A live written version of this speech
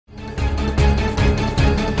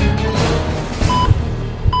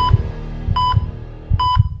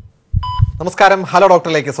നമസ്കാരം, ഹലോ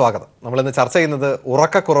ഡോക്ടറിലേക്ക് സ്വാഗതം. നമ്മളിന്ന് ചർച്ച ചെയ്യുന്നത്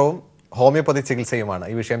ഉറക്കക്കുറവും ഹോമിയോപ്പതി ചികിത്സയുമാണ്.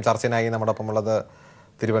 ഈ വിഷയം ചർച്ചയിനായി നമ്മോടൊപ്പമുള്ളത്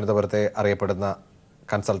തിരുവനന്തപുരത്തെ അറിയപ്പെടുന്ന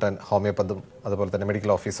കൺസൾട്ടൻറ്റ് ഹോമിയോപ്പതും അതുപോലെ തന്നെ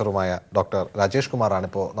മെഡിക്കൽ ഓഫീസറുമായ ഡോക്ടർ രാജേഷ് കുമാറാണ്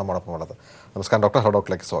ഇപ്പോൾ നമ്മോടൊപ്പമുള്ളത്. നമസ്കാരം ഡോക്ടർ, ഹലോ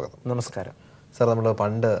ഡോക്ടറിലേക്ക് സ്വാഗതം. നമസ്കാരം സാർ, നമ്മൾ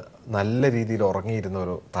പണ്ട് നല്ല രീതിയിൽ ഉറങ്ങിയിരുന്ന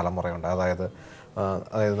ഒരു തലമുറയുണ്ട്. അതായത്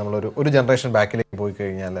നമ്മളൊരു ജനറേഷൻ ബാക്കിലേക്ക് പോയി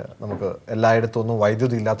കഴിഞ്ഞാൽ നമുക്ക് എല്ലായിടത്തും ഒന്നും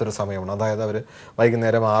വൈദ്യുതി ഇല്ലാത്തൊരു സമയമാണ്. അതായത് അവർ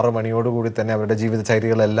വൈകുന്നേരം 6 മണിയോടുകൂടി തന്നെ അവരുടെ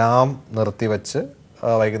ജീവിതചര്യകളെല്ലാം നിർത്തിവെച്ച്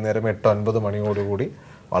വൈകുന്നേരം 8-9 മണിയോടുകൂടി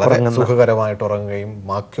വളരെ സുഖകരമായിട്ട് ഉറങ്ങുകയും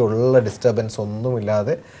ബാക്കിയുള്ള ഡിസ്റ്റർബൻസ്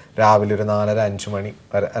ഒന്നുമില്ലാതെ രാവിലെ ഒരു 4:30-5 മണി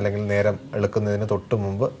വരെ അല്ലെങ്കിൽ നേരം എളുക്കുന്നതിന് തൊട്ട്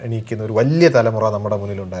മുമ്പ് എണീക്കുന്ന ഒരു വലിയ തലമുറ നമ്മുടെ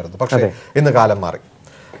മുന്നിലുണ്ടായിരുന്നു. പക്ഷേ ഇന്ന് കാലം മാറി.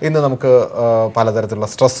 ഇന്ന് നമുക്ക് പലതരത്തിലുള്ള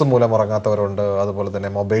സ്ട്രെസ് മൂലം ഉറങ്ങാത്തവരുണ്ട്. അതുപോലെ തന്നെ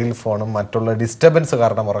മൊബൈൽ ഫോണും മറ്റുള്ള ഡിസ്റ്റർബൻസ്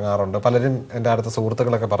കാരണം ഉറങ്ങാറുണ്ട്. പലരും എൻ്റെ അടുത്ത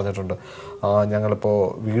സുഹൃത്തുക്കളൊക്കെ പറഞ്ഞിട്ടുണ്ട്, ഞങ്ങളിപ്പോൾ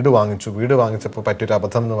വീട് വാങ്ങിച്ചപ്പോൾ പറ്റിയൊരു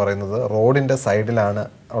അബദ്ധം എന്ന് പറയുന്നത് റോഡിൻ്റെ സൈഡിലാണ്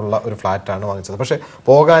ഉള്ള ഒരു ഫ്ലാറ്റാണ് വാങ്ങിച്ചത്. പക്ഷേ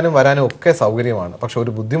പോകാനും വരാനും ഒക്കെ സൗകര്യമാണ്. പക്ഷെ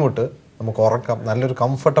ഒരു ബുദ്ധിമുട്ട്, നമുക്ക് ഉറക്കം, നല്ലൊരു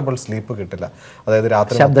കംഫർട്ടബിൾ സ്ലീപ്പ് കിട്ടില്ല. അതായത്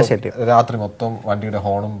രാത്രി മൊത്തം വണ്ടിയുടെ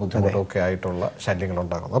ഹോണും ബുദ്ധിമുട്ടും ഒക്കെ ആയിട്ടുള്ള ശല്യങ്ങൾ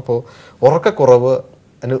ഉണ്ടാകുന്നു. അപ്പോൾ ഉറക്കക്കുറവ്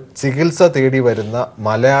ചികിത്സ തേടി വരുന്ന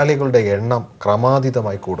മലയാളികളുടെ എണ്ണം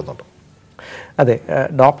ക്രമാതീതമായി കൂടുന്നുണ്ട്. അതെ,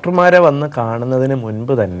 ഡോക്ടർമാരെ വന്ന് കാണുന്നതിന്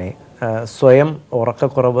മുൻപ് തന്നെ സ്വയം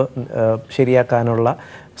ഉറക്കക്കുറവ് ശരിയാക്കാനുള്ള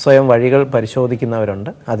സ്വയം വഴികൾ പരിശോധിക്കുന്നവരുണ്ട്.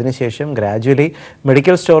 അതിനുശേഷം ഗ്രാജുവലി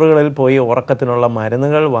മെഡിക്കൽ സ്റ്റോറുകളിൽ പോയി ഉറക്കത്തിനുള്ള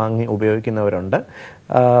മരുന്നുകൾ വാങ്ങി ഉപയോഗിക്കുന്നവരുണ്ട്.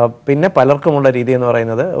 പിന്നെ പലർക്കുമുള്ള രീതി എന്ന്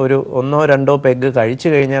പറയുന്നത് ഒരു 1-2 പെഗ് കഴിച്ചു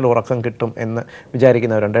കഴിഞ്ഞാൽ ഉറക്കം കിട്ടും എന്ന്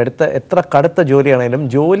വിചാരിക്കുന്നവരുണ്ട്. എത്ര കടുത്ത ജോലിയാണെങ്കിലും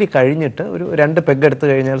ജോലി കഴിഞ്ഞിട്ട് ഒരു 2 പെഗ് എടുത്തു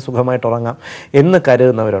കഴിഞ്ഞാൽ സുഖമായിട്ട് ഉറങ്ങാം എന്ന്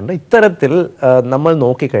കരുതുന്നവരുണ്ട്. ഇത്തരത്തിൽ നമ്മൾ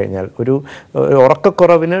നോക്കിക്കഴിഞ്ഞാൽ ഒരു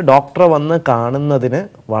ഉറക്കക്കുറവിന് ഡോക്ടറെ വന്ന് കാണുന്നതിന്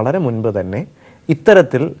വളരെ മുൻപ് തന്നെ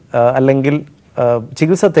ഇത്തരത്തിൽ അല്ലെങ്കിൽ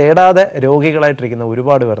ചികിത്സ തേടാതെ രോഗികളായിട്ടിരിക്കുന്ന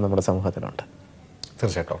ഒരുപാട് പേർ നമ്മുടെ സമൂഹത്തിലുണ്ട്.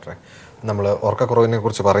 തീർച്ചയായിട്ടും ഡോക്ടറെ, നമ്മൾ ഉറക്കക്കുറവിനെ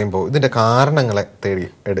കുറിച്ച് പറയുമ്പോൾ ഇതിൻ്റെ കാരണങ്ങളെ തേടി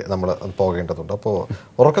നമ്മൾ പോകേണ്ടതുണ്ട്. അപ്പോൾ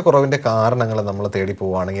ഉറക്കക്കുറവിൻ്റെ കാരണങ്ങൾ നമ്മൾ തേടി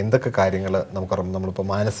പോവുകയാണെങ്കിൽ എന്തൊക്കെ കാര്യങ്ങൾ നമുക്കറിയാം? നമ്മളിപ്പോൾ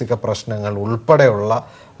മാനസിക പ്രശ്നങ്ങൾ ഉൾപ്പെടെയുള്ള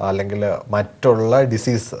അല്ലെങ്കിൽ മറ്റുള്ള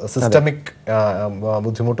ഡിസീസ്, സിസ്റ്റമിക്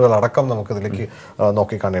ബുദ്ധിമുട്ടുകൾ അടക്കം നമുക്കിതിലേക്ക്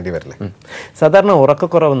നോക്കിക്കാണേണ്ടി വരില്ലേ? സാധാരണ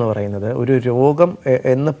ഉറക്കക്കുറവെന്ന് പറയുന്നത് ഒരു രോഗം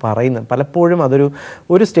എന്ന് പറയുന്നത് പലപ്പോഴും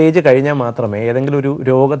ഒരു സ്റ്റേജ് കഴിഞ്ഞാൽ മാത്രമേ ഏതെങ്കിലും ഒരു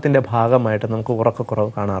രോഗത്തിൻ്റെ ഭാഗമായിട്ട് നമുക്ക്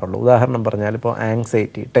ഉറക്കക്കുറവ് കാണാറുള്ളൂ. ഉദാഹരണം പറഞ്ഞാൽ ഇപ്പോൾ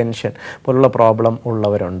ആങ്സൈറ്റി, ടെൻഷൻ പോലുള്ള പ്രോബ്ലം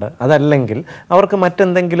ഉള്ളവരുണ്ട്. അതല്ലെങ്കിൽ അവർക്ക്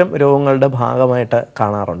മറ്റെന്തെങ്കിലും രോഗങ്ങളുടെ ഭാഗമായിട്ട്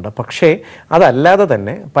കാണാറുണ്ട്. പക്ഷേ അതല്ലാതെ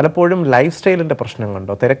തന്നെ പലപ്പോഴും ലൈഫ് സ്റ്റൈലിൻ്റെ പ്രശ്നം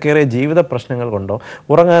കൊണ്ടോ തിരക്കേറിയ ജീവിത പ്രശ്നങ്ങൾ കൊണ്ടോ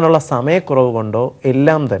ഉറങ്ങാനുള്ള സമയക്കുറവ് കൊണ്ടോ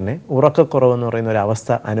എല്ലാം തന്നെ ഉറക്കക്കുറവ് എന്ന് പറയുന്ന ഒരു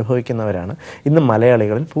അവസ്ഥ അനുഭവിക്കുന്നവരാണ് ഇന്ന്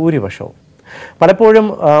മലയാളികളിൽ ഭൂരിപക്ഷവും. പലപ്പോഴും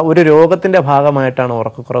ഒരു രോഗത്തിൻ്റെ ഭാഗമായിട്ടാണ്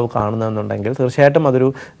ഉറക്കക്കുറവ് കാണുന്നതെന്നുണ്ടെങ്കിൽ തീർച്ചയായിട്ടും അതൊരു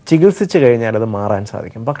ചികിത്സിച്ച് കഴിഞ്ഞാൽ അത് മാറാൻ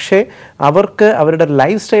സാധിക്കും. പക്ഷേ അവർക്ക് അവരുടെ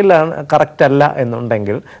ലൈഫ് സ്റ്റൈലാണ് കറക്റ്റ് അല്ല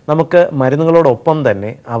എന്നുണ്ടെങ്കിൽ നമുക്ക് മരുന്നുകളോടൊപ്പം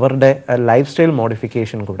തന്നെ അവരുടെ ലൈഫ് സ്റ്റൈൽ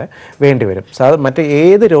മോഡിഫിക്കേഷൻ കൂടെ വേണ്ടിവരും. മറ്റ്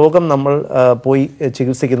ഏത് രോഗം നമ്മൾ പോയി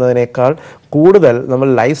ചികിത്സിക്കുന്നതിനേക്കാൾ കൂടുതൽ നമ്മൾ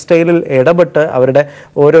ലൈഫ് സ്റ്റൈലിൽ ഇടപെട്ട് അവരുടെ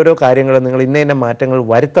ഓരോരോ കാര്യങ്ങൾ നിങ്ങൾ ഇന്ന മാറ്റങ്ങൾ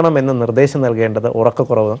വരുത്തണം എന്ന് നിർദ്ദേശം നൽകേണ്ടത്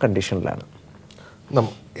ഉറക്കക്കുറവ് കണ്ടീഷനിലാണ്.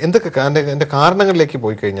 എന്തൊക്കെ എൻ്റെ കാരണങ്ങളിലേക്ക്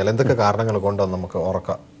പോയി കഴിഞ്ഞാൽ എന്തൊക്കെ കാരണങ്ങൾ കൊണ്ട് നമുക്ക്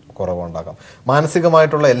ഉറക്കക്കുറവുണ്ടാകാം?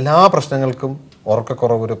 മാനസികമായിട്ടുള്ള എല്ലാ പ്രശ്നങ്ങൾക്കും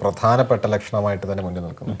ഉറക്കക്കുറവ് ഒരു പ്രധാനപ്പെട്ട ലക്ഷണമായിട്ട് തന്നെ മുന്നിൽ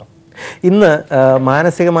നിൽക്കുന്നുണ്ടോ? ഇന്ന്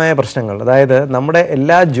മാനസികമായ പ്രശ്നങ്ങൾ, അതായത് നമ്മുടെ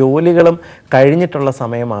എല്ലാ ജോലികളും കഴിഞ്ഞിട്ടുള്ള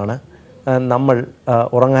സമയമാണ് നമ്മൾ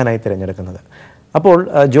ഉറങ്ങാനായി തിരഞ്ഞെടുക്കുന്നത്. അപ്പോൾ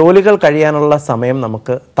ജോലികൾ കഴിയാനുള്ള സമയം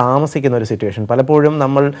നമുക്ക് താമസിക്കുന്ന ഒരു സിറ്റുവേഷൻ പലപ്പോഴും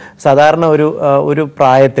നമ്മൾ സാധാരണ ഒരു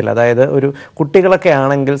പ്രായത്തിൽ, അതായത് ഒരു കുട്ടികളൊക്കെ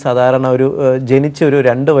ആണെങ്കിൽ സാധാരണ ജനിച്ച ഒരു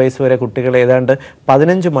 2 വയസ്സ് വരെ കുട്ടികൾ ഏതാണ്ട്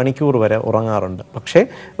 15 മണിക്കൂർ വരെ ഉറങ്ങാറുണ്ട്. പക്ഷേ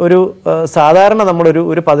സാധാരണ നമ്മളൊരു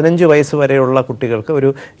 15 വയസ്സ് വരെയുള്ള കുട്ടികൾക്ക് ഒരു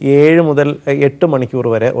 7 മുതൽ 8 മണിക്കൂർ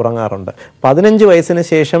വരെ ഉറങ്ങാറുണ്ട്. 15 വയസ്സിന്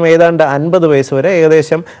ശേഷം ഏതാണ്ട് 50 വയസ്സ് വരെ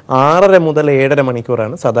ഏകദേശം 6.5 മുതൽ 7.5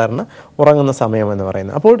 മണിക്കൂറാണ് സാധാരണ ഉറങ്ങുന്ന സമയം എന്ന്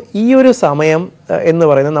പറയുന്നത്. അപ്പോൾ ഈ ഒരു സമയം എന്ന്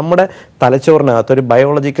പറയുന്നത് നമ്മുടെ തലച്ചോറിനകത്ത് ഒരു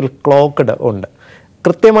ബയോളജിക്കൽ ക്ലോക്ക് ഉണ്ട്.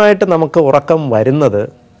 കൃത്യമായിട്ട് നമുക്ക് ഉറക്കം വരുന്നത്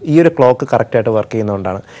ഈ ഒരു ക്ലോക്ക് കറക്റ്റായിട്ട് വർക്ക്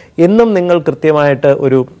ചെയ്യുന്നതുകൊണ്ടാണ്. എന്നും നിങ്ങൾ കൃത്യമായിട്ട്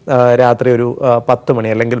രാത്രി ഒരു 10 മണി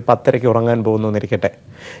അല്ലെങ്കിൽ 10:30 ഉറങ്ങാൻ പോകുന്നു എന്നിരിക്കട്ടെ,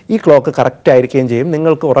 ഈ ക്ലോക്ക് കറക്റ്റ് ആയിരിക്കുകയും ചെയ്യും,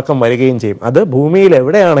 നിങ്ങൾക്ക് ഉറക്കം വരികയും ചെയ്യും. അത് ഭൂമിയിൽ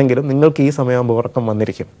എവിടെയാണെങ്കിലും നിങ്ങൾക്ക് ഈ സമയമാകുമ്പോൾ ഉറക്കം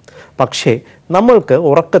വന്നിരിക്കും. പക്ഷേ നമ്മൾക്ക്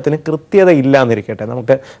ഉറക്കത്തിന് കൃത്യത ഇല്ല എന്നിരിക്കട്ടെ,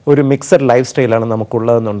 നമുക്ക് ഒരു മിക്സഡ് ലൈഫ് സ്റ്റൈലാണ്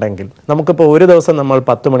നമുക്കുള്ളതെന്നുണ്ടെങ്കിൽ നമുക്കിപ്പോൾ ഒരു ദിവസം നമ്മൾ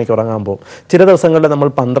 10 മണിക്ക് ഉറങ്ങാൻ പോകും, ചില ദിവസങ്ങളിൽ നമ്മൾ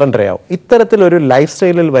 12:30 ആവും. ഇത്തരത്തിലൊരു ലൈഫ്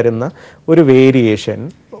സ്റ്റൈലിൽ വരുന്ന ഒരു വേരിയേഷൻ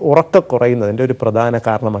ഉറക്കം കുറയുന്നതിൻ്റെ ഒരു പ്രധാന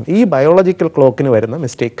കാരണമാണ്. ഈ ബയോളജിക്കൽ ക്ലോക്കിന് വരുന്ന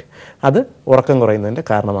മിസ്റ്റേക്ക് അത് ഉറക്കം കുറയുന്നതിൻ്റെ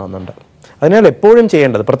കാരണമാകുന്നുണ്ട്. അതിനാൽ എപ്പോഴും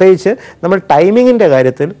ചെയ്യേണ്ടത്, പ്രത്യേകിച്ച് നമ്മൾ ടൈമിങ്ങിൻ്റെ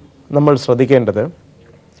കാര്യത്തിൽ നമ്മൾ ശ്രദ്ധിക്കേണ്ടത്,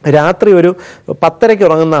 രാത്രി ഒരു 10:30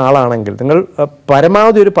 ഉറങ്ങുന്ന ആളാണെങ്കിൽ നിങ്ങൾ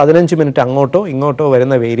പരമാവധി ഒരു 15 മിനിറ്റ് അങ്ങോട്ടോ ഇങ്ങോട്ടോ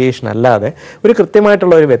വരുന്ന വേരിയേഷൻ അല്ലാതെ ഒരു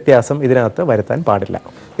കൃത്യമായിട്ടുള്ള ഒരു വ്യത്യാസം ഇതിനകത്ത് വരുത്താൻ പാടില്ല.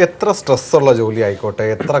 എത്ര സ്ട്രെസ്സുള്ള ജോലി ആയിക്കോട്ടെ,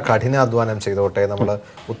 എത്ര കഠിനാധ്വാനം ചെയ്തോട്ടെ, നമ്മൾ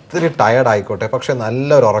ഒത്തിരി ടയർഡ് ആയിക്കോട്ടെ, പക്ഷേ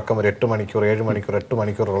നല്ലൊരു ഉറക്കം, ഒരു 8 മണിക്കൂർ 7 മണിക്കൂർ 8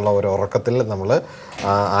 മണിക്കൂറുള്ള ഒരു ഉറക്കത്തിൽ നമ്മൾ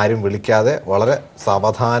ആരും വിളിക്കാതെ വളരെ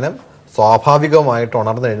സാവധാനം സ്വാഭാവികമായിട്ട്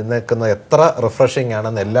ഉണർന്ന് എഴുന്നേൽക്കുന്ന എത്ര റിഫ്രഷിംഗ്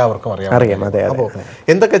ആണെന്ന് എല്ലാവർക്കും അറിയാം. അപ്പോൾ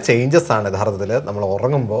എന്തൊക്കെ ചേഞ്ചസ് ആണ് യഥാർത്ഥത്തിൽ നമ്മൾ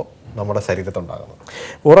ഉറങ്ങുമ്പോൾ നമ്മുടെ ശരീരത്തുണ്ടാകുന്നത്?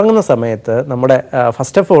 ഉറങ്ങുന്ന സമയത്ത് നമ്മുടെ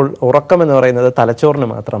ഫസ്റ്റ് ഓഫ് ഓൾ ഉറക്കം എന്ന് പറയുന്നത് തലച്ചോറിന്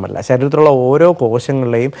മാത്രമല്ല, ശരീരത്തിലുള്ള ഓരോ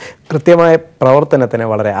കോശങ്ങളിലെയും കൃത്യമായ പ്രവർത്തനത്തിന്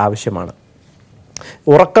വളരെ ആവശ്യമാണ്.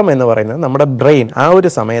 ഉറക്കം എന്ന് പറയുന്നത് നമ്മുടെ ബ്രെയിൻ ആ ഒരു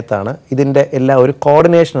സമയത്താണ് ഇതിൻ്റെ എല്ലാ ഒരു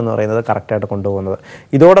കോർഡിനേഷൻ എന്ന് പറയുന്നത് കറക്റ്റായിട്ട് കൊണ്ടുപോകുന്നത്.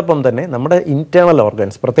 ഇതോടൊപ്പം തന്നെ നമ്മുടെ ഇൻറ്റേർണൽ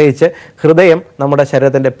ഓർഗൻസ്, പ്രത്യേകിച്ച് ഹൃദയം നമ്മുടെ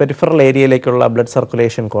ശരീരത്തിൻ്റെ പെരിഫറൽ ഏരിയയിലേക്കുള്ള ബ്ലഡ്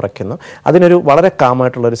സർക്കുലേഷൻ കുറയ്ക്കുന്നു. അതിനൊരു വളരെ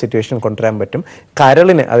കാമായിട്ടുള്ളൊരു സിറ്റുവേഷൻ കൊണ്ടുവരാൻ പറ്റും.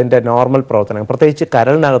 കരളിന് അതിൻ്റെ നോർമൽ പ്രവർത്തനം, പ്രത്യേകിച്ച്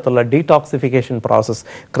കരളിനകത്തുള്ള ഡീടോക്സിഫിക്കേഷൻ പ്രോസസ്സ്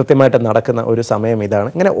കൃത്യമായിട്ട് നടക്കുന്ന ഒരു സമയം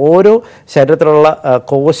ഇതാണ്. ഇങ്ങനെ ഓരോ ശരീരത്തിലുള്ള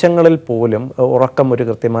കോശങ്ങളിൽ പോലും ഉറക്കം ഒരു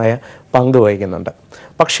കൃത്യമായ പങ്ക് വഹിക്കുന്നുണ്ട്.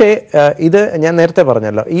 പക്ഷേ ഇത് ഞാൻ നേരത്തെ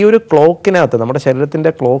പറഞ്ഞല്ലോ, ഈ ഒരു ക്ലോക്കിനകത്ത് നമ്മുടെ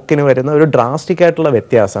ശരീരത്തിൻ്റെ ക്ലോക്കിന് വരുന്ന ഒരു ഡ്രാസ്റ്റിക് ആയിട്ടുള്ള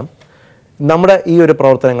വ്യത്യാസം നമ്മുടെ ഈ ഒരു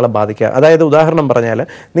പ്രവർത്തനങ്ങളെ ബാധിക്കുക. അതായത് ഉദാഹരണം പറഞ്ഞാൽ,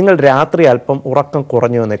 നിങ്ങൾ രാത്രി അല്പം ഉറക്കം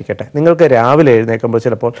കുറഞ്ഞു വന്നിരിക്കട്ടെ, നിങ്ങൾക്ക് രാവിലെ എഴുന്നേൽക്കുമ്പോൾ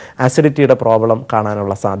ചിലപ്പോൾ ആസിഡിറ്റിയുടെ പ്രോബ്ലം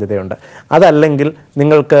കാണാനുള്ള സാധ്യതയുണ്ട്. അതല്ലെങ്കിൽ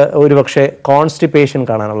നിങ്ങൾക്ക് ഒരുപക്ഷെ കോൺസ്റ്റിപ്പേഷൻ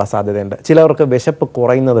കാണാനുള്ള സാധ്യതയുണ്ട്. ചിലവർക്ക് വിശപ്പ്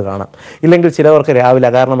കുറയുന്നത് കാണാം, ഇല്ലെങ്കിൽ ചിലവർക്ക് രാവിലെ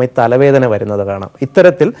അകാരണമായി തലവേദന വരുന്നത് കാണാം.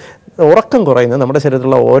 ഇത്തരത്തിൽ ഉറക്കം കുറയുന്നത് നമ്മുടെ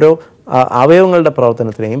ശരീരത്തിലുള്ള ഓരോ അവയവങ്ങളുടെ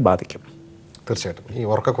പ്രവർത്തനത്തിനെയും ബാധിക്കും. തീർച്ചയായിട്ടും. ഈ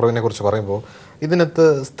ഉറക്കക്കുറവിനെ കുറിച്ച് പറയുമ്പോൾ ഇതിനകത്ത്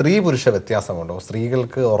സ്ത്രീ പുരുഷ വ്യത്യാസമുണ്ടോ?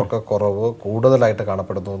 സ്ത്രീകൾക്ക് ഉറക്കക്കുറവ് കൂടുതലായിട്ട്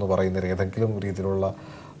കാണപ്പെടുന്നു എന്ന് പറയുന്ന ഏതെങ്കിലും രീതിയിലുള്ള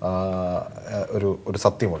ഒരു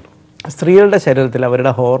സത്യമുണ്ടോ? സ്ത്രീകളുടെ ശരീരത്തിൽ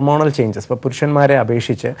അവരുടെ ഹോർമോണൽ ചേഞ്ചസ്, ഇപ്പോൾ പുരുഷന്മാരെ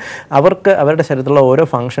അപേക്ഷിച്ച് അവർക്ക് അവരുടെ ശരീരത്തിലുള്ള ഓരോ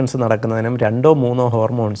ഫങ്ഷൻസ് നടക്കുന്നതിനും 2-3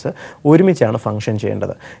 ഹോർമോൺസ് ഒരുമിച്ചാണ് ഫങ്ഷൻ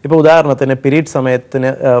ചെയ്യേണ്ടത്. ഇപ്പോൾ ഉദാഹരണത്തിന് പീരീഡ് സമയത്തിന്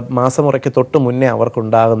മാസമുറയ്ക്ക് തൊട്ട് മുന്നേ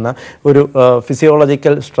അവർക്കുണ്ടാകുന്ന ഒരു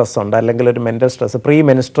ഫിസിയോളജിക്കൽ സ്ട്രെസ് ഉണ്ട്, അല്ലെങ്കിൽ ഒരു mental stress, pre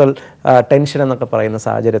menstrual tension എന്നൊക്കെ പറയുന്ന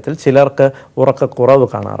സാഹചര്യത്തിൽ ചിലർക്ക് ഉറക്കക്കുറവ്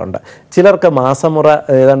കാണാറുണ്ട്. ചിലർക്ക് മാസമുറ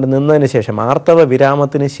ഏതാണ്ട് നിന്നതിന് ശേഷം, ആർത്തവ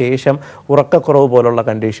വിരാമത്തിന് ശേഷം ഉറക്കക്കുറവ് പോലുള്ള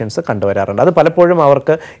കണ്ടീഷൻസ് കണ്ടുവരാറുണ്ട്. അത് പലപ്പോഴും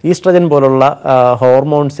അവർക്ക് ഈസ്ട്രജൻ പോലുള്ള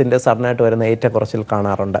ഹോർമോൺസിൻ്റെ സഡനായിട്ട് വരുന്ന ഏറ്റക്കുറച്ചിൽ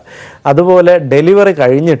കാണാറുണ്ട്. അതുപോലെ ഡെലിവറി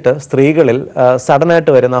കഴിഞ്ഞിട്ട് സ്ത്രീകളിൽ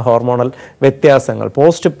സഡനായിട്ട് വരുന്ന ഹോർമോണൽ വ്യത്യാസങ്ങൾ,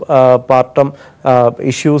 പോസ്റ്റ് പാർട്ടം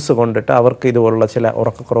ഇഷ്യൂസ് കൊണ്ടിട്ട് അവർക്ക് ഇതുപോലുള്ള ചില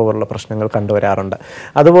ഉറക്കക്കുറവുള്ള പ്രശ്നങ്ങൾ കണ്ടുവരാറുണ്ട്.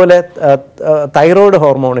 അതുപോലെ തൈറോയ്ഡ്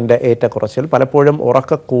ഹോർമോണിൻ്റെ ഏറ്റക്കുറച്ചിൽ പലപ്പോഴും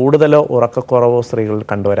കൂടുതലോ ഉറക്കക്കുറവോ സ്ത്രീകളിൽ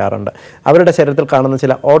കണ്ടുവരാറുണ്ട്. അവരുടെ ശരീരത്തിൽ കാണുന്ന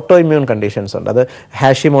ചില ഓട്ടോ ഇമ്മ്യൂൺ കണ്ടീഷൻസ് ഉണ്ട്. അത്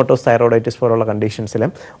ഹാഷിമോട്ടോസ് തൈറോയിഡൈറ്റിസ് പോലുള്ള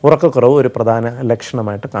കണ്ടീഷൻസിലും ഉറക്കക്കുറവ് ഒരു പ്രധാന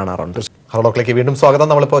ലക്ഷണമായിട്ട് കാണാറുണ്ട്. ഹലോ ഡോക്ടറിലേക്ക് വീണ്ടും സ്വാഗതം.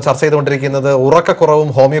 നമ്മളിപ്പോൾ ചർച്ച ചെയ്തുകൊണ്ടിരിക്കുന്നത് ഉറക്കക്കുറവും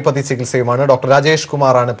ഹോമിയോപ്പതി ചികിത്സയുമാണ്. ഡോക്ടർ രാജേഷ്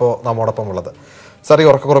കുമാറാണ് ഇപ്പോൾ നമ്മോടൊപ്പം ഉള്ളത്. സാർ, ഈ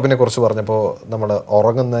ഉറക്കക്കുറവിനെ കുറിച്ച് പറഞ്ഞപ്പോൾ നമ്മൾ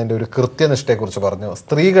ഉറങ്ങുന്നതിൻ്റെ ഒരു കൃത്യനിഷ്ഠയെക്കുറിച്ച് പറഞ്ഞു.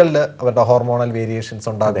 സ്ത്രീകളിൽ അവരുടെ ഹോർമോണൽ വേരിയേഷൻസ്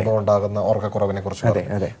ഉണ്ടാകുമ്പോൾ ഉണ്ടാകുന്ന ഉറക്കക്കുറവിനെ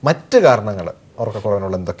കുറിച്ച് മറ്റ് കാരണങ്ങൾ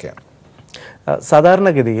ഉറക്കക്കുറവിനുള്ള എന്തൊക്കെയാണ്?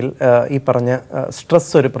 സാധാരണഗതിയിൽ ഈ പറഞ്ഞ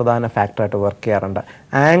സ്ട്രെസ് ഒരു പ്രധാന ഫാക്ടറായിട്ട് വർക്ക് ചെയ്യാറുണ്ട്.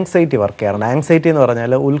 ആങ്സൈറ്റി വർക്ക് ചെയ്യാറുണ്ട്. ആങ്സൈറ്റി എന്ന്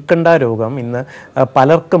പറഞ്ഞാൽ ഉത്കണ്ഠ രോഗം ഇന്ന്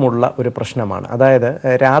പലർക്കുമുള്ള ഒരു പ്രശ്നമാണ്. അതായത്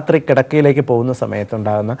രാത്രി കിടക്കയിലേക്ക് പോകുന്ന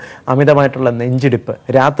സമയത്തുണ്ടാകുന്ന അമിതമായിട്ടുള്ള നെഞ്ചിടിപ്പ്,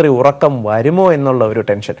 രാത്രി ഉറക്കം വരുമോ എന്നുള്ള ഒരു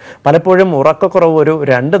ടെൻഷൻ. പലപ്പോഴും ഉറക്കക്കുറവ് ഒരു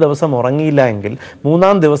 2 ദിവസം ഉറങ്ങിയില്ല എങ്കിൽ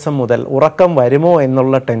 3-ാം ദിവസം മുതൽ ഉറക്കം വരുമോ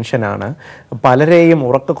എന്നുള്ള ടെൻഷനാണ് പലരെയും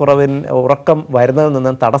ഉറക്കം വരുന്നതിൽ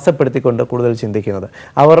നിന്നും തടസ്സപ്പെടുത്തിക്കൊണ്ട് കൂടുതൽ ചിന്തിക്കുന്നത്.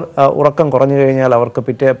 അവർ ഉറക്കം കുറഞ്ഞു കഴിഞ്ഞാൽ അവർക്ക്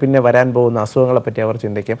പിന്നെ വരാൻ പോകുന്ന അസുഖങ്ങളെപ്പറ്റി അവർ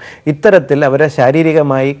ചിന്തിക്കും. ഇത്തരത്തിൽ അവരെ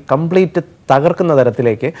ശാരീരികമായി കംപ്ലീറ്റ് തകർക്കുന്ന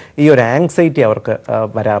തരത്തിലേക്ക് ഈ ഒരു ആങ്സൈറ്റി അവർക്ക്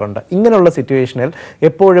വരാറുണ്ട്. ഇങ്ങനെയുള്ള സിറ്റുവേഷനിൽ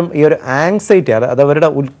എപ്പോഴും ഈ ഒരു ആങ്സൈറ്റി, അത് അവരുടെ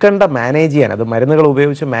ഉത്കണ്ഠ മാനേജ് ചെയ്യാൻ, അത് മരുന്നുകൾ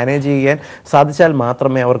ഉപയോഗിച്ച് മാനേജ് ചെയ്യാൻ സാധിച്ചാൽ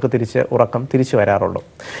മാത്രമേ അവർക്ക് ഉറക്കം തിരിച്ചു വരാറുള്ളൂ.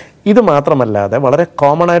 ഇത് മാത്രമല്ലാതെ വളരെ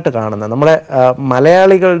കോമൺ ആയിട്ട് കാണുന്ന നമ്മുടെ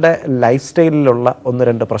മലയാളികളുടെ ലൈഫ് സ്റ്റൈലിലുള്ള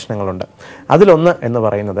 1-2 പ്രശ്നങ്ങളുണ്ട്. അതിലൊന്ന് എന്ന്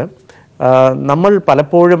പറയുന്നത്, നമ്മൾ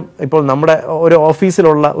പലപ്പോഴും ഇപ്പോൾ നമ്മുടെ ഒരു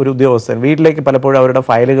ഓഫീസിലുള്ള ഒരു ഉദ്യോഗസ്ഥൻ വീട്ടിലേക്ക് പലപ്പോഴും അവരുടെ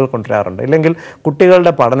ഫയലുകൾ കൊണ്ടുവരാറുണ്ട്, ഇല്ലെങ്കിൽ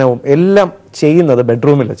കുട്ടികളുടെ പഠനവും എല്ലാം ചെയ്യുന്നത്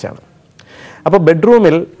ബെഡ്റൂമിൽ വെച്ചാണ്. അപ്പോൾ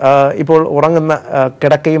ബെഡ്റൂമിൽ ഇപ്പോൾ ഉറങ്ങുന്ന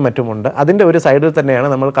കിടക്കയും മറ്റുമുണ്ട്. അതിൻ്റെ ഒരു സൈഡിൽ തന്നെയാണ്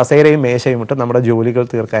നമ്മൾ കസേരയും മേശയും ഇട്ട് നമ്മുടെ ജോലികൾ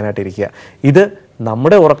തീർക്കാനായിട്ടിരിക്കുക. ഇത്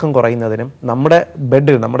നമ്മുടെ ഉറക്കം കുറയുന്നതിനും നമ്മുടെ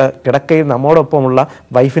ബെഡിൽ, നമ്മുടെ കിടക്കയിൽ നമ്മോടൊപ്പമുള്ള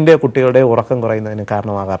വൈഫിൻ്റെ കുട്ടികളുടെ ഉറക്കം കുറയുന്നതിനും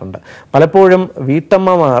കാരണമാകാറുണ്ട്. പലപ്പോഴും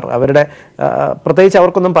വീട്ടമ്മമാർ അവരുടെ, പ്രത്യേകിച്ച്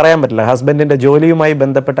അവർക്കൊന്നും പറയാൻ പറ്റില്ല, ഹസ്ബൻഡിൻ്റെ ജോലിയുമായി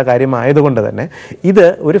ബന്ധപ്പെട്ട കാര്യമായതുകൊണ്ട് തന്നെ ഇത്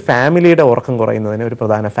ഒരു ഫാമിലിയുടെ ഉറക്കം കുറയുന്നതിന് ഒരു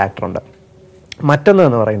പ്രധാന ഫാക്ടറുണ്ട്. മറ്റൊന്ന്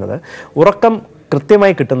എന്ന് പറയുന്നത്, ഉറക്കം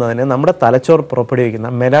കൃത്യമായി കിട്ടുന്നതിന് നമ്മുടെ തലച്ചോർ പുറപ്പെടുവിക്കുന്ന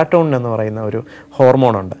മെലാറ്റോണിൻ എന്ന് പറയുന്ന ഒരു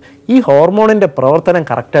ഹോർമോണുണ്ട്. ഈ ഹോർമോണിൻ്റെ പ്രവർത്തനം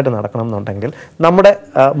കറക്റ്റായിട്ട് നടക്കണം എന്നുണ്ടെങ്കിൽ നമ്മുടെ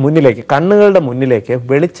മുന്നിലേക്ക്, കണ്ണുകളുടെ മുന്നിലേക്ക്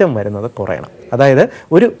വെളിച്ചം വരുന്നത് കുറയണം. അതായത്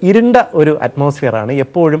ഒരു ഇരുണ്ട ഒരു അറ്റ്മോസ്ഫിയറാണ്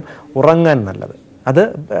എപ്പോഴും ഉറങ്ങാൻ നല്ലത്. അത്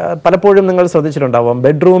പലപ്പോഴും നിങ്ങൾ ശ്രദ്ധിച്ചിട്ടുണ്ടാവാം,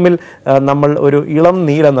 ബെഡ്റൂമിൽ നമ്മൾ ഒരു ഇളം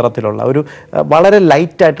നീല നിറത്തിലുള്ള ഒരു വളരെ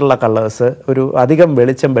ലൈറ്റായിട്ടുള്ള കളേഴ്സ്, ഒരു അധികം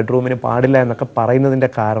വെളിച്ചം ബെഡ്റൂമിന് പാടില്ല എന്നൊക്കെ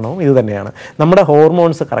പറയുന്നതിൻ്റെ കാരണവും ഇതുതന്നെയാണ്. നമ്മുടെ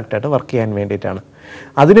ഹോർമോൺസ് കറക്റ്റായിട്ട് വർക്ക് ചെയ്യാൻ വേണ്ടിയിട്ടാണ്.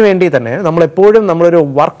 അതിനുവേണ്ടി തന്നെ നമ്മളെപ്പോഴും നമ്മളൊരു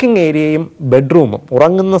വർക്കിംഗ് ഏരിയയും ബെഡ്റൂമും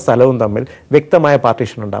ഉറങ്ങുന്ന സ്ഥലവും തമ്മിൽ വ്യക്തമായ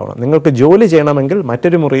പാർട്ടീഷൻ ഉണ്ടാവണം. നിങ്ങൾക്ക് ജോലി ചെയ്യണമെങ്കിൽ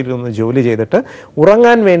മറ്റൊരു മുറിയിൽ നിന്ന് ജോലി ചെയ്തിട്ട്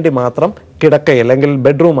ഉറങ്ങാൻ വേണ്ടി മാത്രം കിടക്ക അല്ലെങ്കിൽ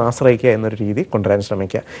ബെഡ്റൂം ആശ്രയിക്കുക എന്നൊരു രീതി കൊണ്ടുവരാൻ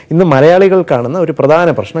ശ്രമിക്കുക. ഇന്ന് മലയാളികൾ കാണുന്ന ഒരു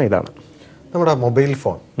പ്രധാന പ്രശ്നം ഇതാണ്. നമ്മുടെ മൊബൈൽ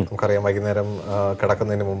ഫോൺ നമുക്കറിയാം, വൈകുന്നേരം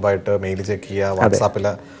കിടക്കുന്നതിന് മുമ്പായിട്ട് മെയിൽ ചെക്ക് ചെയ്യുക,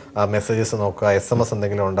 വാട്സാപ്പിലെ മെസ്സേജസ് നോക്കുക, SMS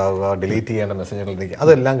എന്തെങ്കിലും ഉണ്ടാവുക, ഡിലീറ്റ് ചെയ്യേണ്ട മെസ്സേജുകളിലേക്ക്,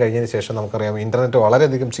 അതെല്ലാം കഴിഞ്ഞതിന് ശേഷം നമുക്കറിയാം ഇൻ്റർനെറ്റ്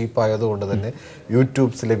വളരെയധികം ചീപ്പായതുകൊണ്ട് തന്നെ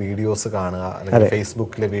യൂട്യൂബ്സിലെ വീഡിയോസ് കാണുക അല്ലെങ്കിൽ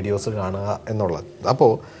ഫേസ്ബുക്കിലെ വീഡിയോസ് കാണുക എന്നുള്ളത്.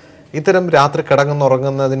 അപ്പോൾ ഇത്തരം രാത്രി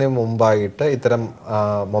കിടന്നുറങ്ങുന്നതിന് മുമ്പായിട്ട് ഇത്തരം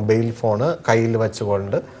മൊബൈൽ ഫോണ് കയ്യിൽ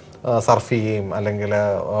വെച്ചുകൊണ്ട് സർഫ് ചെയ്യുകയും അല്ലെങ്കിൽ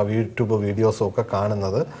യൂട്യൂബ് വീഡിയോസും ഒക്കെ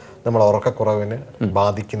കാണുന്നത് നമ്മൾ ഉറക്കക്കുറവിന്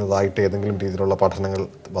ബാധിക്കുന്നതായിട്ട് ഏതെങ്കിലും രീതിയിലുള്ള പഠനങ്ങൾ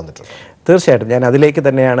വന്നിട്ടുണ്ട്? തീർച്ചയായിട്ടും ഞാൻ അതിലേക്ക്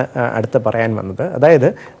തന്നെയാണ് അടുത്ത് പറയാൻ വന്നത്. അതായത്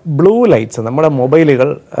ബ്ലൂ ലൈറ്റ്സ്, നമ്മുടെ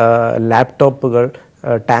മൊബൈലുകൾ, ലാപ്ടോപ്പുകൾ,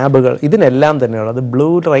 ടാബുകൾ, ഇതിനെല്ലാം തന്നെയുള്ളത്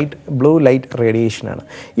ബ്ലൂ ലൈറ്റ് റേഡിയേഷനാണ്.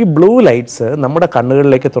 ഈ ബ്ലൂ ലൈറ്റ്സ് നമ്മുടെ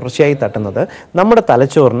കണ്ണുകളിലേക്ക് തുടർച്ചയായി തട്ടുന്നത് നമ്മുടെ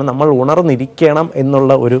തലച്ചോറിന് നമ്മൾ ഉണർന്നിരിക്കണം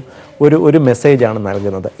എന്നുള്ള ഒരു മെസ്സേജാണ്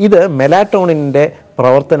നൽകുന്നത്. ഇത് മെലാറ്റോണിൻ്റെ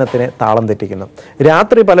പ്രവർത്തനത്തിന് താളം തെറ്റിക്കുന്നു.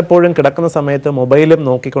 രാത്രി പലപ്പോഴും കിടക്കുന്ന സമയത്ത് മൊബൈലും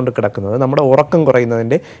നോക്കിക്കൊണ്ട് കിടക്കുന്നത് നമ്മുടെ ഉറക്കം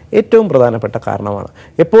കുറയുന്നതിൻ്റെ ഏറ്റവും പ്രധാനപ്പെട്ട കാരണമാണ്.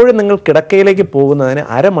 എപ്പോഴും നിങ്ങൾ കിടക്കയിലേക്ക് പോകുന്നതിന്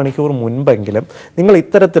അരമണിക്കൂർ മുൻപെങ്കിലും നിങ്ങൾ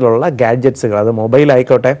ഇത്തരത്തിലുള്ള ഗാഡ്ജറ്റ്സുകൾ, അത് മൊബൈൽ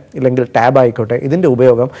ആയിക്കോട്ടെ ഇല്ലെങ്കിൽ ടാബ് ആയിക്കോട്ടെ, ഇതിൻ്റെ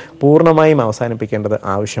ഉപയോഗം പൂർണ്ണമായും അവസാനിപ്പിക്കേണ്ടത്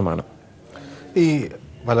ആവശ്യമാണ്. ഈ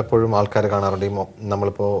പലപ്പോഴും ആൾക്കാർ കാണാറുണ്ട്,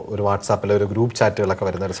 നമ്മളിപ്പോൾ ഒരു വാട്സാപ്പിൽ ഒരു ഗ്രൂപ്പ് ചാറ്റുകളൊക്കെ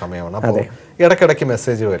വരുന്ന ഒരു സമയമാണ്. അപ്പോൾ ഇടയ്ക്കിടയ്ക്ക്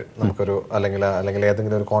മെസ്സേജ് വരും നമുക്കൊരു, അല്ലെങ്കിൽ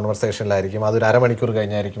ഏതെങ്കിലും ഒരു കോൺവെർസേഷനിലായിരിക്കും, അതൊരു അരമണിക്കൂർ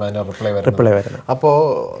കഴിഞ്ഞായിരിക്കും അതിന് റിപ്ലൈ വരുന്നത്. അപ്പോൾ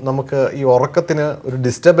നമുക്ക് ഈ ഉറക്കത്തിന് ഒരു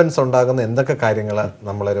ഡിസ്റ്റർബൻസ് ഉണ്ടാകുന്ന എന്തൊക്കെ കാര്യങ്ങൾ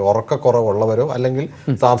നമ്മളൊരു ഉറക്കക്കുറവുള്ളവരോ അല്ലെങ്കിൽ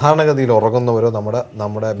സാധാരണഗതിയിൽ ഉറങ്ങുന്നവരോ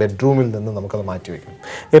നമ്മുടെ ബെഡ്റൂമിൽ നിന്ന് നമുക്കത് മാറ്റിവെക്കും?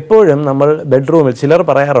 എപ്പോഴും നമ്മൾ ബെഡ്റൂമിൽ, ചിലർ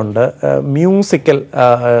പറയാറുണ്ട് മ്യൂസിക്കൽ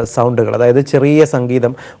സൗണ്ടുകൾ, അതായത് ചെറിയ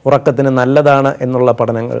സംഗീതം ഉറക്കത്തിന് നല്ലതാണ് എന്നുള്ള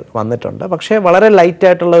പഠനങ്ങൾ വന്നിട്ടുണ്ട്. പക്ഷേ വളരെ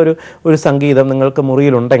ലൈറ്റായിട്ടുള്ള ഒരു സംഗീതം നിങ്ങൾക്ക്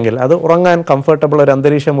മുറിയിലുണ്ടെങ്കിൽ അത് ഉറങ്ങാൻ കംഫർട്ടബിൾ ഒരു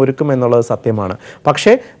അന്തരീക്ഷം ഒരുക്കും എന്നുള്ളത് സത്യമാണ്.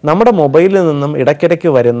 പക്ഷേ നമ്മുടെ മൊബൈലിൽ നിന്നും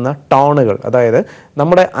ഇടയ്ക്കിടയ്ക്ക് വരുന്ന ടോണുകൾ, അതായത്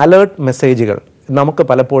നമ്മുടെ അലേർട്ട് മെസ്സേജുകൾ നമുക്ക്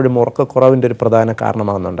പലപ്പോഴും ഉറക്കക്കുറവിൻ്റെ ഒരു പ്രധാന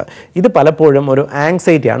കാരണമാകുന്നുണ്ട്. ഇത് പലപ്പോഴും ഒരു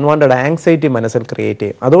ആങ്സൈറ്റി, അൺവാണ്ടഡ് ആങ്സൈറ്റി മനസ്സിൽ ക്രിയേറ്റ്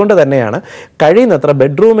ചെയ്യും. അതുകൊണ്ട് തന്നെയാണ് കഴിയുന്നത്ര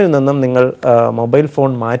ബെഡ്റൂമിൽ നിന്നും നിങ്ങൾ മൊബൈൽ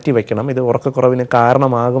ഫോൺ മാറ്റി വയ്ക്കണം. ഇത് ഉറക്കക്കുറവിന്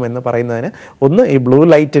കാരണമാകുമെന്ന് പറയുന്നതിന് ഒന്ന് ഈ ബ്ലൂ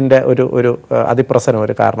ലൈറ്റിൻ്റെ ഒരു അതിപ്രസരം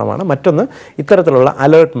ഒരു കാരണമാണ്. മറ്റൊന്ന് ഇത്തരത്തിലുള്ള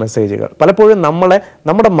അലേർട്ട് മെസ്സേജുകൾ. പലപ്പോഴും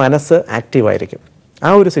നമ്മുടെ മനസ്സ് ആക്റ്റീവായിരിക്കും.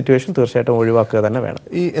 ആ ഒരു സിറ്റുവേഷൻ തീർച്ചയായിട്ടും ഒഴിവാക്കുക തന്നെ വേണം.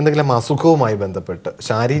 ഈ എന്തെങ്കിലും അസുഖവുമായി ബന്ധപ്പെട്ട്,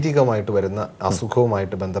 ശാരീരികമായിട്ട് വരുന്ന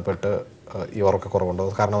അസുഖവുമായിട്ട് ബന്ധപ്പെട്ട് ഈ ഉറക്കക്കുറവുണ്ടോ?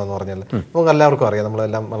 കാരണം എന്ന് പറഞ്ഞാൽ നമുക്ക് എല്ലാവർക്കും അറിയാം,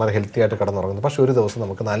 നമ്മളെല്ലാം വളരെ ഹെൽത്തി ആയിട്ട് കിടന്നുറങ്ങുന്നു. പക്ഷെ ഒരു ദിവസം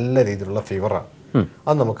നമുക്ക് നല്ല രീതിയിലുള്ള ഫീവറാണ്,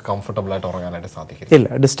 അത് നമുക്ക് കംഫർട്ടബിൾ ആയിട്ട് ഉറങ്ങാനായിട്ട് സാധിക്കില്ല. ഇല്ല,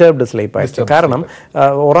 ഡിസ്റ്റർബ്ഡ് സ്ലീപ്പ് ആയിരിക്കും. കാരണം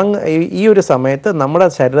ഈ ഒരു സമയത്ത് നമ്മുടെ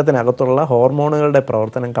ശരീരത്തിനകത്തുള്ള ഹോർമോണുകളുടെ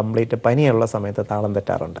പ്രവർത്തനം കംപ്ലീറ്റ് പനിയുള്ള സമയത്ത് താളം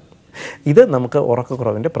തെറ്റാറുണ്ട്. ഇത് നമുക്ക്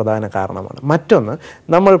ഉറക്കക്കുറവിൻ്റെ പ്രധാന കാരണമാണ്. മറ്റൊന്ന്,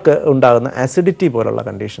 നമ്മൾക്ക് ഉണ്ടാകുന്ന അസിഡിറ്റി പോലുള്ള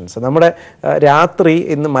കണ്ടീഷൻസ്. നമ്മുടെ രാത്രി,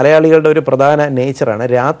 ഇന്ന് മലയാളികളുടെ ഒരു പ്രധാന നേച്ചറാണ്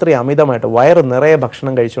രാത്രി അമിതമായിട്ട് വയറ് നിറയെ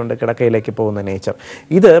ഭക്ഷണം കഴിച്ചുകൊണ്ട് കിടക്കയിലേക്ക് പോകുന്ന നേച്ചർ.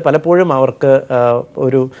 ഇത് പലപ്പോഴും അവർക്ക്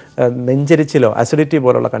ഒരു നെഞ്ചരിച്ചിലോ അസിഡിറ്റി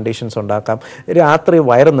പോലുള്ള കണ്ടീഷൻസ് ഉണ്ടാക്കാം. രാത്രി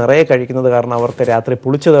വയറ് നിറയെ കഴിക്കുന്നത് കാരണം അവർക്ക് രാത്രി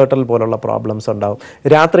പുളിച്ചു തേട്ടൽ പോലുള്ള പ്രോബ്ലംസ് ഉണ്ടാകും.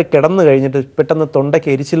 രാത്രി കിടന്നു കഴിഞ്ഞിട്ട് പെട്ടെന്ന് തൊണ്ടയ്ക്ക്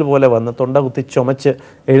എരിച്ചിൽ പോലെ വന്ന് തൊണ്ട കുത്തി ചുമച്ച്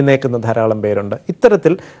എഴുന്നേക്കുന്ന ധാരാളം പേരുണ്ട്.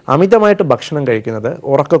 ഇത്തരത്തിൽ അമിതമായിട്ട് ഭക്ഷണം കഴിക്കുന്നത്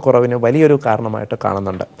ഉറക്കക്കുറവിന് വലിയൊരു കാരണമായിട്ട്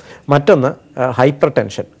കാണുന്നുണ്ട്. മറ്റൊന്ന് ഹൈപ്പർ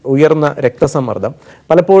ടെൻഷൻ, ഉയർന്ന രക്തസമ്മർദ്ദം.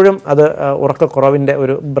 പലപ്പോഴും അത് ഉറക്കക്കുറവിൻ്റെ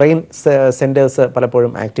ഒരു ബ്രെയിൻ സെൻറ്റേഴ്സ്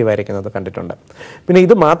പലപ്പോഴും ആക്റ്റീവായിരിക്കുന്നത് കണ്ടിട്ടുണ്ട്. പിന്നെ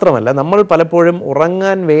ഇത് മാത്രമല്ല, നമ്മൾ പലപ്പോഴും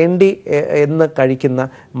ഉറങ്ങാൻ വേണ്ടി എന്ന് കഴിക്കുന്ന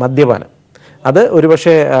മദ്യപാനം, അത്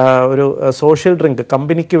ഒരുപക്ഷെ ഒരു സോഷ്യൽ ഡ്രിങ്ക്,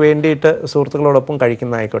 കമ്പനിക്ക് വേണ്ടിയിട്ട് സുഹൃത്തുക്കളോടൊപ്പം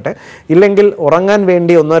കഴിക്കുന്നതായിക്കോട്ടെ, ഇല്ലെങ്കിൽ ഉറങ്ങാൻ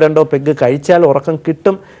വേണ്ടി 1-2 പെഗ് കഴിച്ചാൽ ഉറക്കം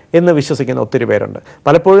കിട്ടും എന്ന് വിശ്വസിക്കുന്ന ഒത്തിരി പേരുണ്ട്.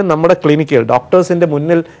 പലപ്പോഴും നമ്മുടെ ക്ലിനിക്കുകൾ, ഡോക്ടേഴ്സിൻ്റെ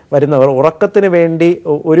മുന്നിൽ വരുന്നവർ ഉറക്കത്തിന് വേണ്ടി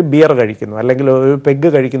ഒരു ബിയർ കഴിക്കുന്നു അല്ലെങ്കിൽ ഒരു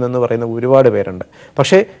പെഗ് കഴിക്കുന്നു എന്ന് പറയുന്ന ഒരുപാട് പേരുണ്ട്.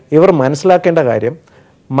 പക്ഷേ ഇവർ മനസ്സിലാക്കേണ്ട കാര്യം,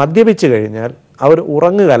 മദ്യപിച്ച് കഴിഞ്ഞാൽ അവർ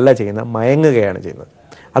ഉറങ്ങുകയല്ല ചെയ്യുന്നത്, മയങ്ങുകയാണ് ചെയ്യുന്നത്.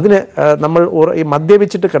 അതിന് നമ്മൾ ഈ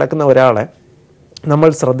മദ്യപിച്ചിട്ട് കിടക്കുന്ന ഒരാളെ നമ്മൾ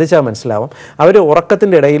ശ്രദ്ധിച്ചാൽ മനസ്സിലാവും, അവർ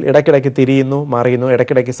ഉറക്കത്തിൻ്റെ ഇടയിൽ ഇടയ്ക്കിടയ്ക്ക് തിരിയുന്നു, മറിയുന്നു,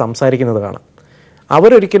 ഇടയ്ക്കിടയ്ക്ക് സംസാരിക്കുന്നത് കാണാം.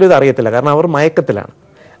 അവരൊരിക്കലും ഇത് അറിയത്തില്ല, കാരണം അവർ മയക്കത്തിലാണ്.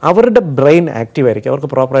 അവരുടെ ബ്രെയിൻ ആക്റ്റീവ് ആയിരിക്കും, അവർക്ക്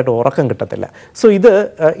പ്രോപ്പറായിട്ട് ഉറക്കം കിട്ടത്തില്ല. സോ ഇത്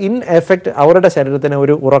ഇൻ എഫക്റ്റ് അവരുടെ ശരീരത്തിന്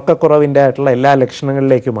ഒരു ഉറക്കക്കുറവിൻ്റെ ആയിട്ടുള്ള എല്ലാ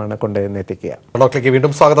ലക്ഷണങ്ങളിലേക്കുമാണ് കൊണ്ടുവന്ന് എത്തിക്കുക. ഡോക്ടർക്ക്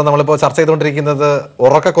വീണ്ടും സ്വാഗതം. നമ്മളിപ്പോൾ ചർച്ച ചെയ്തുകൊണ്ടിരിക്കുന്നത്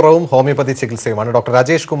ഉറക്കക്കുറവും ഹോമിയോപ്പതി ചികിത്സയുമാണ്. ഡോക്ടർ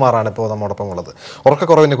രാജേഷ് കുമാറാണ് ഇപ്പോൾ നമ്മോടൊപ്പം ഉള്ളത്.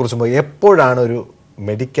 ഉറക്കക്കുറവിനെ കുറിച്ചും എപ്പോഴാണ് ഒരു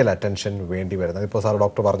മെഡിക്കൽ അറ്റൻഷൻ വേണ്ടി വരുന്നത്? ഇപ്പോൾ സാർ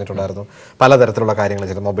ഡോക്ടർ പറഞ്ഞിട്ടുണ്ടായിരുന്നു പലതരത്തിലുള്ള കാര്യങ്ങൾ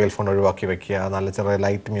ചെയ്ത് മൊബൈൽ ഫോൺ ഒഴിവാക്കി വെക്കുക, നല്ല ചെറിയ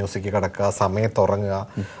ലൈറ്റ് മ്യൂസിക് കിടക്കുക, സമയത്ത് ഉറങ്ങുക,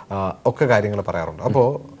 ഒക്കെ കാര്യങ്ങൾ പറയാറുണ്ട്. അപ്പോൾ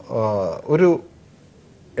ഒരു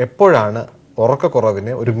എപ്പോഴാണ്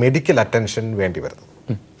ഉറക്കക്കുറവിന് ഒരു മെഡിക്കൽ അറ്റൻഷൻ വേണ്ടി വരുന്നത്?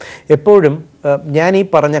 എപ്പോഴും ഞാൻ ഈ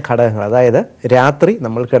പറഞ്ഞ ഘടകങ്ങൾ, അതായത് രാത്രി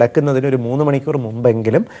നമ്മൾ കിടക്കുന്നതിന് ഒരു 3 മണിക്കൂർ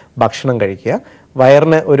മുമ്പെങ്കിലും ഭക്ഷണം കഴിക്കുക,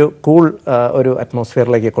 വയറിന് ഒരു കൂൾ ഒരു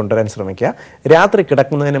അറ്റ്മോസ്ഫിയറിലേക്ക് കൊണ്ടുവരാൻ ശ്രമിക്കുക, രാത്രി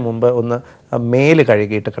കിടക്കുന്നതിന് മുമ്പ് ഒന്ന് മേല്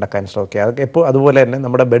കഴുകിയിട്ട് കിടക്കാൻ ശ്രമിക്കുക. അത് അതുപോലെ തന്നെ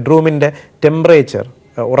നമ്മുടെ ബെഡ്റൂമിൻ്റെ ടെമ്പറേച്ചർ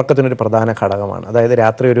ഉറക്കത്തിനൊരു പ്രധാന ഘടകമാണ്. അതായത്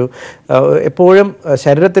രാത്രി ഒരു എപ്പോഴും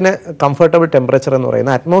ശരീരത്തിന് കംഫർട്ടബിൾ ടെമ്പറേച്ചർ എന്ന്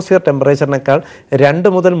പറയുന്ന അറ്റ്മോസ്ഫിയർ ടെമ്പറേച്ചറിനേക്കാൾ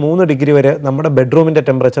 2 മുതൽ 3 ഡിഗ്രി വരെ നമ്മുടെ ബെഡ്റൂമിൻ്റെ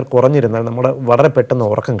ടെമ്പറേച്ചർ കുറഞ്ഞിരുന്നാൽ നമ്മുടെ വളരെ പെട്ടെന്ന്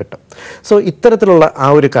ഉറക്കം കിട്ടും. സോ ഇത്തരത്തിലുള്ള ആ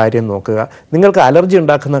ഒരു കാര്യം നോക്കുക. നിങ്ങൾക്ക് അലർജി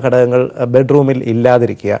ഉണ്ടാക്കുന്ന ഘടകങ്ങൾ ബെഡ്റൂമിൽ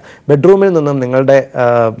ഇല്ലാതിരിക്കുക, ബെഡ്റൂമിൽ നിന്നും നിങ്ങളുടെ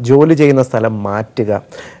ജോലി ചെയ്യുന്ന സ്ഥലം മാറ്റുക.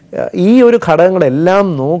 ഈ ഒരു ഘടകങ്ങളെല്ലാം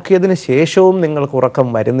നോക്കിയതിന് ശേഷവും നിങ്ങൾക്ക് ഉറക്കം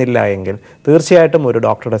വരുന്നില്ല എങ്കിൽ തീർച്ചയായിട്ടും ഒരു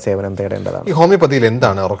ഡോക്ടറുടെ സേവനം തേടേണ്ടതാണ്. ഈ ഹോമിയോപ്പതിയിൽ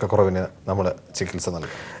എന്താണ് ഉറക്കക്കുറവിന് നമ്മൾ ചികിത്സ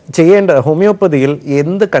നൽകുക? ചെയ്യേണ്ട ഹോമിയോപ്പതിയിൽ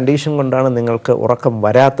എന്ത് കണ്ടീഷൻ കൊണ്ടാണ് നിങ്ങൾക്ക് ഉറക്കം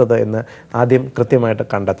വരാത്തത് എന്ന് ആദ്യം കൃത്യമായിട്ട്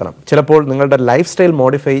കണ്ടെത്തണം. ചിലപ്പോൾ നിങ്ങളുടെ ലൈഫ് സ്റ്റൈൽ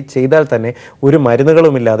മോഡിഫൈ ചെയ്താൽ തന്നെ ഒരു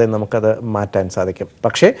മരുന്നുകളുമില്ലാതെ നമുക്കത് മാറ്റാൻ സാധിക്കും.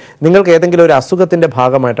 പക്ഷേ നിങ്ങൾക്ക് ഏതെങ്കിലും ഒരു അസുഖത്തിൻ്റെ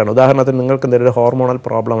ഭാഗമായിട്ടാണ്, ഉദാഹരണത്തിന് നിങ്ങൾക്ക് എന്തെങ്കിലും ഒരു ഹോർമോണൽ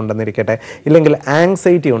പ്രോബ്ലം ഉണ്ടെന്നിരിക്കട്ടെ, ഇല്ലെങ്കിൽ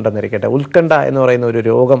ആങ്സൈറ്റി ഉണ്ടെന്നിരിക്കട്ടെ, ഉത്കണ്ഠ എന്ന് പറയുന്ന ഒരു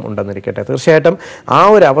രോഗം ഉണ്ടെന്നിരിക്കട്ടെ, തീർച്ചയായിട്ടും ആ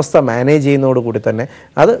ഒരു അവസ്ഥ മാനേജ് ചെയ്യുന്നതോടുകൂടി തന്നെ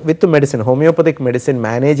അത് വിത്ത് മെഡിസിൻ, ഹോമിയോപ്പതിക് മെഡിസിൻ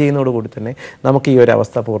മാനേജ് ചെയ്യുന്നതോടുകൂടി തന്നെ നമുക്ക് ഈ ഒരു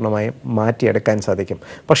അവസ്ഥ പൂർണ്ണമായും മാറ്റിയെടുക്കാൻ സാധിക്കും.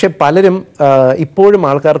 പക്ഷേ പലരും ഇപ്പോഴും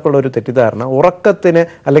ആൾക്കാർക്കുള്ള ഒരു തെറ്റിദ്ധാരണ, ഉറക്കത്തിന്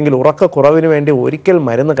അല്ലെങ്കിൽ ഉറക്കക്കുറവിന് വേണ്ടി ഒരിക്കൽ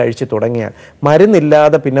മരുന്ന് കഴിച്ച് തുടങ്ങിയാൽ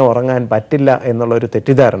മരുന്നില്ലാതെ പിന്നെ ഉറങ്ങാൻ പറ്റില്ല എന്നുള്ളൊരു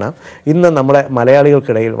തെറ്റിദ്ധാരണ ഇന്ന് നമ്മുടെ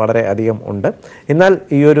മലയാളികൾക്കിടയിൽ വളരെ അധികം ഉണ്ട്. എന്നാൽ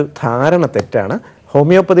ഈ ഒരു ധാരണ തെറ്റാണ്.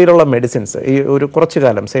 ഹോമിയോപ്പതിയിലുള്ള മെഡിസിൻസ് ഈ ഒരു കുറച്ചു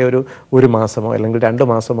കാലം, ഒരു മാസമോ അല്ലെങ്കിൽ 2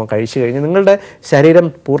 മാസമോ കഴിച്ചു കഴിഞ്ഞ് നിങ്ങളുടെ ശരീരം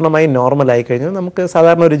പൂർണ്ണമായും നോർമലായി കഴിഞ്ഞാൽ നമുക്ക്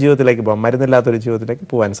സാധാരണ ഒരു ജീവിതത്തിലേക്ക് പോകാം, മരുന്നില്ലാത്തൊരു ജീവിതത്തിലേക്ക്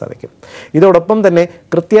പോകാൻ സാധിക്കും. ഇതോടൊപ്പം തന്നെ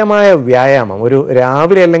കൃത്യമായ വ്യായാമം, ഒരു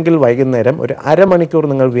രാവിലെ അല്ലെങ്കിൽ വൈകുന്നേരം ഒരു അരമണിക്കൂർ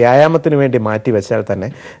നിങ്ങൾ വ്യായാമത്തിന് വേണ്ടി മാറ്റി വെച്ചാൽ തന്നെ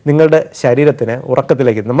നിങ്ങളുടെ ശരീരത്തിന്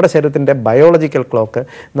ഉറക്കത്തിലേക്ക്, നമ്മുടെ ശരീരത്തിൻ്റെ ബയോളജിക്കൽ ക്ലോക്ക്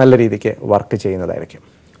നല്ല രീതിക്ക് വർക്ക് ചെയ്യുന്നതായിരിക്കും.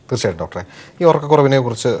 തീർച്ചയായിട്ടും ഡോക്ടറെ, ഈ ഉറക്കക്കുറവിനെ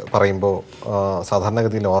കുറിച്ച് പറയുമ്പോൾ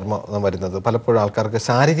സാധാരണഗതിയിൽ ഓർമ്മ വരുന്നത് പലപ്പോഴും ആൾക്കാർക്ക്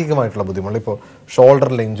ശാരീരികമായിട്ടുള്ള ബുദ്ധിമുട്ട്, ഇപ്പോൾ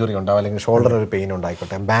ഷോൾഡറിൽ ഇഞ്ചുറി ഉണ്ടാവും, അല്ലെങ്കിൽ ഷോൾഡറിൽ ഒരു പെയിൻ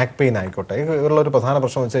ഉണ്ടായിക്കോട്ടെ, ബാക്ക് പെയിൻ ആയിക്കോട്ടെ, ഉള്ളൊരു പ്രധാന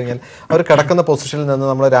പ്രശ്നം വെച്ച് കഴിഞ്ഞാൽ അവർ കിടക്കുന്ന പൊസിഷനിൽ നിന്ന്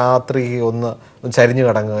നമ്മൾ രാത്രി ഒന്ന്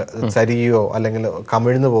ചരിയോ അല്ലെങ്കിൽ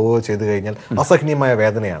കമിഴ്ന്നു പോവുകയോ ചെയ്തു കഴിഞ്ഞാൽ അസഹനീയമായ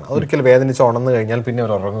വേദനയാണ്. ഒരിക്കൽ വേദനിച്ച് ഉണർന്നു കഴിഞ്ഞാൽ പിന്നെ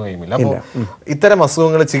അവർ ഉറങ്ങുകയുമില്ല. അപ്പോൾ ഇത്തരം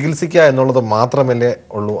അസുഖങ്ങൾ ചികിത്സിക്കുക എന്നുള്ളത് മാത്രമല്ലേ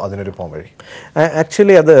ഉള്ളൂ അതിനൊരു പോംവഴി?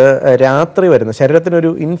 ആക്ച്വലി അത് രാത്രി വരുന്ന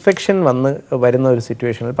ശരീരത്തിനൊരു ഇൻഫെക്ഷൻ വരുന്ന ഒരു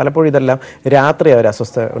സിറ്റുവേഷനിൽ പലപ്പോഴും ഇതെല്ലാം രാത്രി അവർ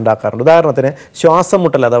അസ്വസ്ഥ ഉണ്ടാക്കാറുണ്ട്. ഉദാഹരണത്തിന് ശ്വാസം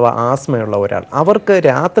മുട്ടൽ അഥവാ ആസ്മയുള്ള ഒരാൾ, അവർക്ക്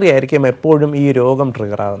രാത്രി ആയിരിക്കും എപ്പോഴും ഈ രോഗം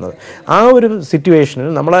ട്രിഗർ ആകുന്നത്. ആ ഒരു സിറ്റുവേഷനിൽ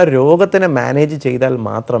നമ്മൾ ആ രോഗത്തിനെ മാനേജ് ചെയ്താൽ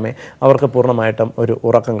മാത്രമേ അവർക്ക് പൂർണ്ണമായിട്ടും ഒരു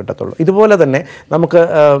ഉറക്കം കിട്ടത്തുള്ളൂ. ഇതുപോലെ തന്നെ നമുക്ക്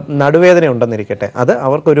നടുവേദന ഉണ്ടെന്നിരിക്കട്ടെ, അത്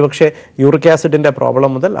അവർക്ക് ഒരുപക്ഷെ യൂറിക് ആസിഡിൻ്റെ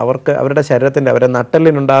പ്രോബ്ലം മുതൽ അവരുടെ ശരീരത്തിൻ്റെ അവരുടെ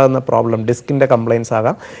നട്ടലിനുണ്ടാകുന്ന പ്രോബ്ലം, ഡിസ്കിൻ്റെ കംപ്ലയിൻസ്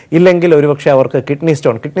ആകാം, ഇല്ലെങ്കിൽ ഒരുപക്ഷെ അവർക്ക് കിഡ്നി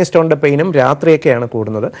സ്റ്റോണിൻ്റെ പെയിനും രാത്രിയൊക്കെയാണ്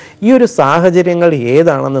കൂടുന്നത്. ഈ ഒരു സാഹചര്യങ്ങൾ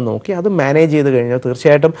ഏതാണെന്ന് നോക്കി അത് മാനേജ് ചെയ്ത് കഴിഞ്ഞാൽ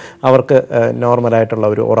തീർച്ചയായിട്ടും അവർക്ക് നോർമലായിട്ടുള്ള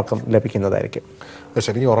ഒരു ഉറക്കം ലഭിക്കുന്നതായിരിക്കും.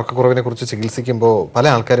 ശരി, ഈ ഉറക്കക്കുറവിനെ കുറിച്ച് ചികിത്സിക്കുമ്പോൾ പല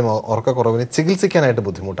ആൾക്കാരും ഉറക്കക്കുറവിനെ ചികിത്സിക്കാനായിട്ട്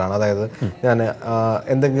ബുദ്ധിമുട്ടാണ്. അതായത് ഞാൻ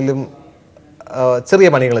എന്തെങ്കിലും ചെറിയ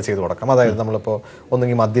പണികൾ ചെയ്തു കൊടുക്കാം. അതായത് നമ്മളിപ്പോൾ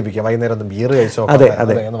ഒന്നെങ്കിൽ മദ്യപിക്കാം, വൈകുന്നേരം ഒന്ന് ബിയർ കഴിച്ചോ,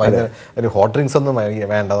 വൈകുന്നേരം ഒരു ഹോട്ട് ഡ്രിങ്ക്സ് ഒന്നും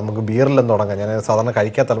വേണ്ട, നമുക്ക് ബിയറിലൊന്നും തുടങ്ങാം. ഞാൻ സാധാരണ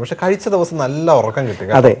കഴിക്കാത്തല്ല, പക്ഷെ കഴിച്ച ദിവസം നല്ല ഉറക്കം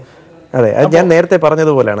കിട്ടുക. അതെ, അത് ഞാൻ നേരത്തെ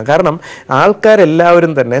പറഞ്ഞതുപോലെയാണ്. കാരണം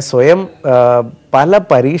ആൾക്കാരെല്ലാവരും തന്നെ സ്വയം പല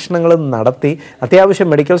പരീക്ഷണങ്ങളും നടത്തി അത്യാവശ്യം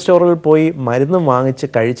മെഡിക്കൽ സ്റ്റോറുകളിൽ പോയി മരുന്ന് വാങ്ങിച്ച്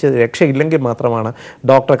കഴിച്ച് രക്ഷയില്ലെങ്കിൽ മാത്രമാണ്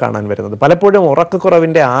ഡോക്ടറെ കാണാൻ വരുന്നത്. പലപ്പോഴും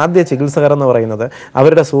ഉറക്കക്കുറവിൻ്റെ ആദ്യ ചികിത്സകർ എന്ന് പറയുന്നത്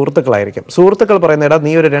അവരുടെ സുഹൃത്തുക്കളായിരിക്കും. സുഹൃത്തുക്കൾ പറയുന്നതിടാ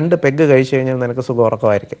നീ ഒരു 2 പെഗ് കഴിച്ചു കഴിഞ്ഞാൽ നിനക്ക് സുഖം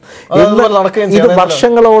ഉറക്കമായിരിക്കും. ഇത്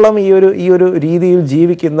വർഷങ്ങളോളം ഈ ഒരു രീതിയിൽ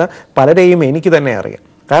ജീവിക്കുന്ന പലരെയും എനിക്ക് തന്നെ അറിയാം.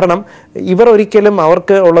 കാരണം ഇവർ ഒരിക്കലും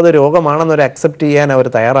അവർക്ക് ഉള്ളത് രോഗമാണെന്നൊരു അക്സെപ്റ്റ് ചെയ്യാൻ അവർ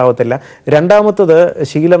തയ്യാറാവത്തില്ല. രണ്ടാമത്തത്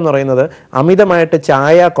ശീലം എന്ന് പറയുന്നത് അമിതമായിട്ട്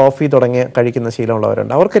ചായ, കോഫി തുടങ്ങി കഴിക്കുന്ന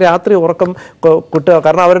ശീലമുള്ളവരുണ്ട്. അവർക്ക് രാത്രി ഉറക്കം കിട്ടുക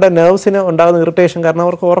കാരണം അവരുടെ നെർവ്സിന് ഉണ്ടാകുന്ന ഇറിറ്റേഷൻ കാരണം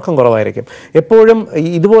അവർക്ക് ഉറക്കം കുറവായിരിക്കും. എപ്പോഴും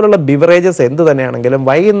ഇതുപോലുള്ള ബിവറേജസ് എന്ത് തന്നെയാണെങ്കിലും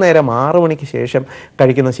വൈകുന്നേരം 6 മണിക്ക് ശേഷം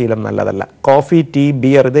കഴിക്കുന്ന ശീലം നല്ലതല്ല. കോഫി, ടീ,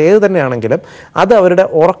 ബിയർ ഇത് ഏത് തന്നെയാണെങ്കിലും അത് അവരുടെ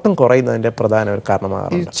ഉറക്കം കുറയുന്നതിൻ്റെ പ്രധാന ഒരു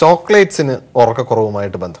കാരണമാകാറുണ്ട്. ചോക്ലേറ്റ്സിന്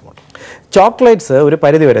ഉറക്കക്കുറവുമായിട്ട് ബന്ധമുണ്ട്. ചോക്ലേറ്റ്സ് ഒരു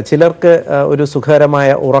പരിധിവരെ ചിലർക്ക് ഒരു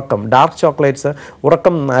സുഖകരമായ ഉറക്കം, ഡാർക്ക് ചോക്ലേറ്റ്സ്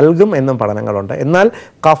ഉറക്കം നൽകും എന്നും പഠനങ്ങളുണ്ട്. എന്നാൽ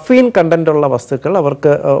കഫീൻ കണ്ടൻ്റുള്ള വസ്തുക്കൾ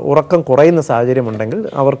അവർക്ക് ഉറക്കം കുറയുന്ന സാഹചര്യമുണ്ടെങ്കിൽ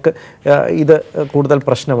അവർക്ക് ഇത് കൂടുതൽ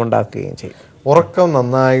പ്രശ്നമുണ്ടാക്കുകയും ചെയ്യും. ഉറക്കം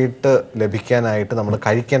നന്നായിട്ട് ലഭിക്കാനായിട്ട് നമ്മൾ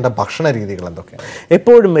കഴിക്കേണ്ട ഭക്ഷണ രീതികൾ എന്തൊക്കെയാണ്?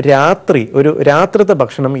 എപ്പോഴും രാത്രിത്തെ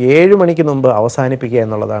ഭക്ഷണം 7 മണിക്ക് മുമ്പ് അവസാനിപ്പിക്കുക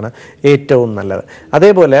എന്നുള്ളതാണ് ഏറ്റവും നല്ലത്.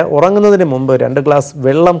 അതേപോലെ ഉറങ്ങുന്നതിന് മുമ്പ് 2 ഗ്ലാസ്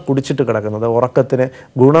വെള്ളം കുടിച്ചിട്ട് കിടക്കുന്നത് ഉറക്കത്തിന്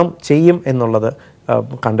ഗുണം ചെയ്യും എന്നുള്ളത്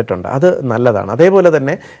കണ്ടിട്ടുണ്ട്. അത് നല്ലതാണ്. അതേപോലെ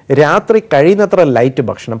തന്നെ രാത്രി കഴിയുന്നത്ര ലൈറ്റ്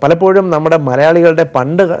ഭക്ഷണം. പലപ്പോഴും നമ്മുടെ മലയാളികളുടെ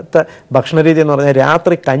പണ്ടത്തെ ഭക്ഷണരീതി എന്ന് പറഞ്ഞാൽ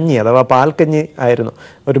രാത്രി കഞ്ഞി അഥവാ പാൽക്കഞ്ഞി ആയിരുന്നു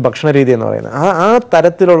ഒരു ഭക്ഷണരീതി എന്ന് പറയുന്നത്. ആ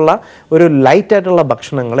തരത്തിലുള്ള ഒരു ലൈറ്റായിട്ടുള്ള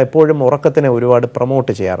ഭക്ഷണങ്ങൾ എപ്പോഴും ഉറക്കത്തിനെ ഒരുപാട്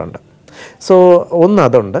പ്രൊമോട്ട് ചെയ്യാറുണ്ട്. സോ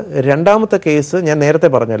അതുണ്ട്. രണ്ടാമത്തെ കേസ് ഞാൻ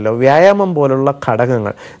നേരത്തെ പറഞ്ഞല്ലോ, വ്യായാമം പോലുള്ള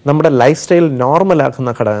ഘടകങ്ങൾ, നമ്മുടെ ലൈഫ് സ്റ്റൈൽ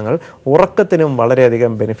നോർമലാക്കുന്ന ഘടകങ്ങൾ ഉറക്കത്തിനും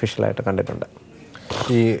വളരെയധികം ബെനിഫിഷ്യലായിട്ട് കണ്ടിട്ടുണ്ട്.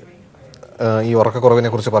 ഈ ഉറക്കക്കുറവിനെ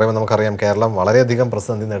കുറിച്ച് പറയുമ്പോൾ നമുക്കറിയാം കേരളം വളരെയധികം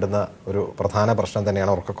പ്രതിസന്ധി നേടുന്ന ഒരു പ്രധാന പ്രശ്നം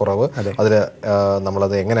തന്നെയാണ് ഉറക്കക്കുറവ്. അതിൽ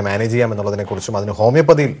നമ്മളത് എങ്ങനെ മാനേജ് ചെയ്യാം എന്നുള്ളതിനെക്കുറിച്ചും അതിന്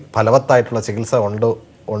ഹോമിയോപ്പതിയിൽ ഫലവത്തായിട്ടുള്ള ചികിത്സ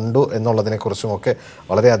ഉണ്ട് എന്നുള്ളതിനെക്കുറിച്ചും ഒക്കെ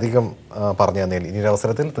വളരെയധികം പറഞ്ഞു തന്നേൽ ഇനി ഒരു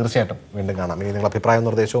അവസരത്തിൽ തീർച്ചയായിട്ടും വീണ്ടും കാണാം. ഇനി നിങ്ങളുടെ അഭിപ്രായവും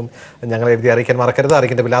നിർദ്ദേശവും ഞങ്ങൾ എഴുതി അറിയിക്കാൻ മറക്കരുത്.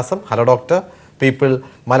 അറിയിക്കേണ്ട വിലാസം ഹലോ ഡോക്ടർ പീപ്പിൾ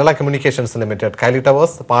മലയാള കമ്മ്യൂണിക്കേഷൻസ് ലിമിറ്റഡ്, കൈലി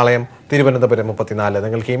ടവേഴ്സ്, പാളയം, തിരുവനന്തപുരം 34.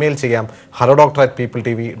 നിങ്ങൾക്ക് ഇമെയിൽ ചെയ്യാം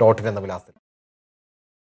hello@peopletv.in എന്ന വിലാസത്തിൽ.